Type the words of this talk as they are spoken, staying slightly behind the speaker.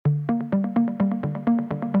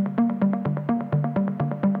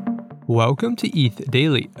Welcome to ETH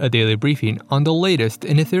Daily, a daily briefing on the latest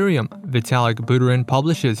in Ethereum. Vitalik Buterin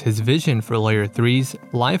publishes his vision for Layer 3s,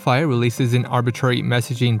 Li-Fi releases an arbitrary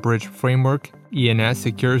messaging bridge framework, ENS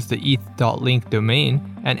secures the ETH.link domain,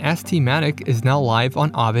 and STmatic is now live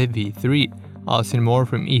on Aave v3. All this and more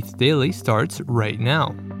from ETH Daily starts right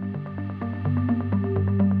now.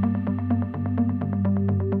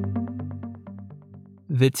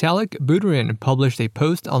 Vitalik Buterin published a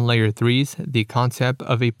post on Layer 3s, the concept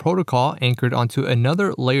of a protocol anchored onto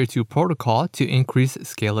another Layer 2 protocol to increase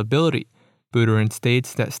scalability. Buterin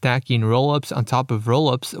states that stacking rollups on top of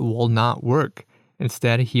rollups will not work.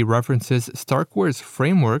 Instead, he references Starkware's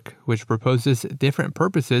framework, which proposes different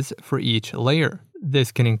purposes for each layer.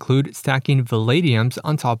 This can include stacking Validiums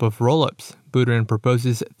on top of rollups. Buterin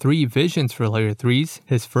proposes 3 visions for Layer 3s.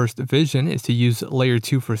 His first vision is to use Layer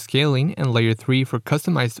 2 for scaling and Layer 3 for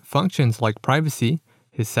customized functions like privacy.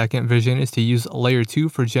 His second vision is to use Layer 2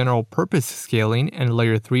 for general purpose scaling and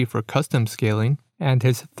Layer 3 for custom scaling. And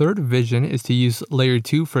his third vision is to use Layer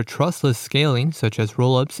 2 for trustless scaling, such as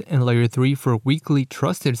rollups, and Layer 3 for weakly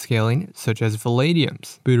trusted scaling, such as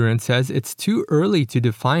Validiums. Buterin says it's too early to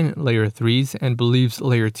define Layer 3s and believes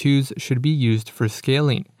Layer 2s should be used for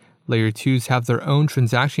scaling. Layer 2s have their own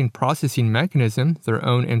transaction processing mechanism, their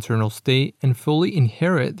own internal state, and fully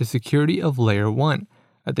inherit the security of Layer 1.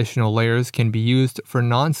 Additional layers can be used for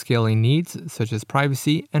non-scaling needs, such as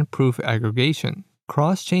privacy and proof aggregation.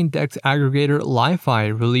 Cross-chain DEX aggregator Li-Fi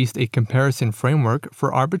released a comparison framework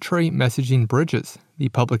for arbitrary messaging bridges. The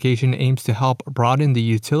publication aims to help broaden the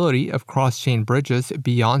utility of cross-chain bridges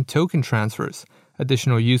beyond token transfers.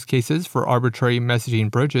 Additional use cases for arbitrary messaging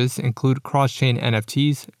bridges include cross-chain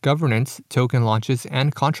NFTs, governance, token launches,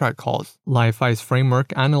 and contract calls. Li-Fi's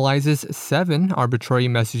framework analyzes 7 arbitrary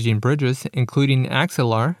messaging bridges, including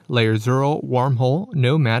Axelar, Layer 0, Wormhole,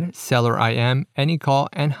 Nomad, SellerIM, Anycall,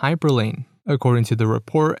 and Hyperlane. According to the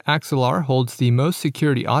report, Axelar holds the most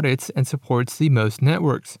security audits and supports the most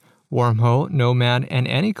networks. Wormhole, Nomad, and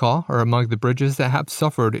Anycall are among the bridges that have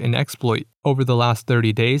suffered an exploit. Over the last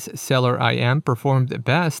 30 days, SellerIM performed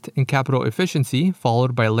best in capital efficiency,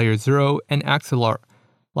 followed by Layer 0 and Axelar.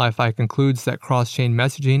 Li-Fi concludes that cross-chain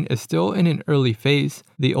messaging is still in an early phase.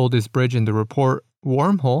 The oldest bridge in the report,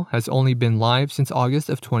 Wormhole, has only been live since August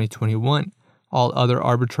of 2021. All other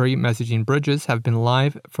arbitrary messaging bridges have been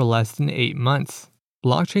live for less than 8 months.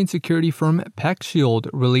 Blockchain security firm PeckShield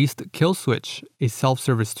released KillSwitch, a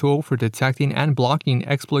self-service tool for detecting and blocking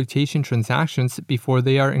exploitation transactions before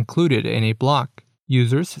they are included in a block.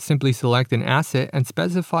 Users simply select an asset and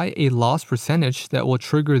specify a loss percentage that will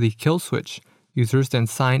trigger the kill switch. Users then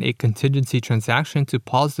sign a contingency transaction to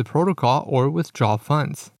pause the protocol or withdraw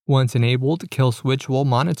funds. Once enabled, KillSwitch will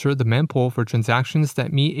monitor the mempool for transactions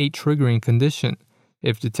that meet a triggering condition.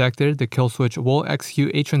 If detected, the KillSwitch will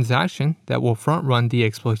execute a transaction that will front-run the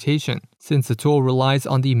exploitation. Since the tool relies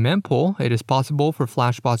on the mempool, it is possible for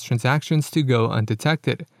Flashbot's transactions to go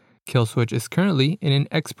undetected. KillSwitch is currently in an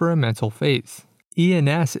experimental phase.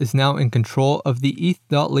 ENS is now in control of the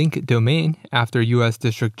ETH.link domain after U.S.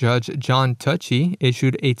 District Judge John Tucci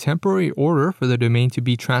issued a temporary order for the domain to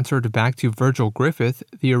be transferred back to Virgil Griffith,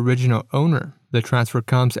 the original owner. The transfer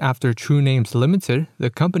comes after True Names Limited, the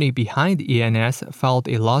company behind ENS, filed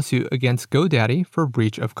a lawsuit against GoDaddy for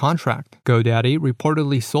breach of contract. GoDaddy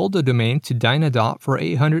reportedly sold the domain to Dynadot for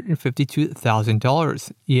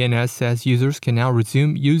 $852,000. ENS says users can now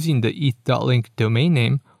resume using the ETH.link domain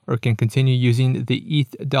name or can continue using the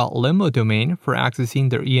ETH.limo domain for accessing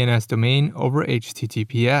their ENS domain over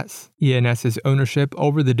HTTPS. ENS's ownership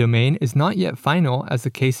over the domain is not yet final as the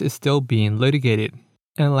case is still being litigated.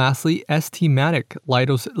 And lastly, STmatic,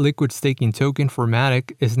 Lido's liquid staking token for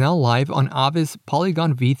Matic, is now live on Aave's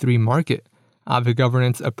Polygon v3 market. Aave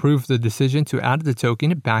governance approved the decision to add the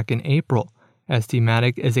token back in April.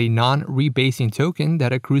 STmatic is a non-rebasing token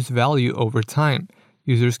that accrues value over time.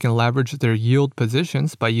 Users can leverage their yield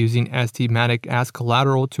positions by using STmatic as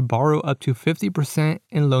collateral to borrow up to 50%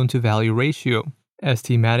 in loan-to-value ratio.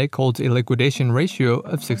 STmatic holds a liquidation ratio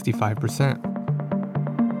of 65%.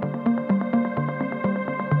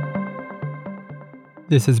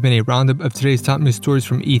 This has been a roundup of today's top news stories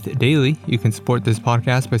from ETH Daily. You can support this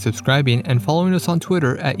podcast by subscribing and following us on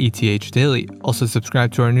Twitter at ETHDaily. Also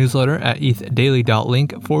subscribe to our newsletter at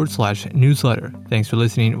ethdaily.link/newsletter. Thanks for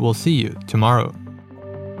listening. We'll see you tomorrow.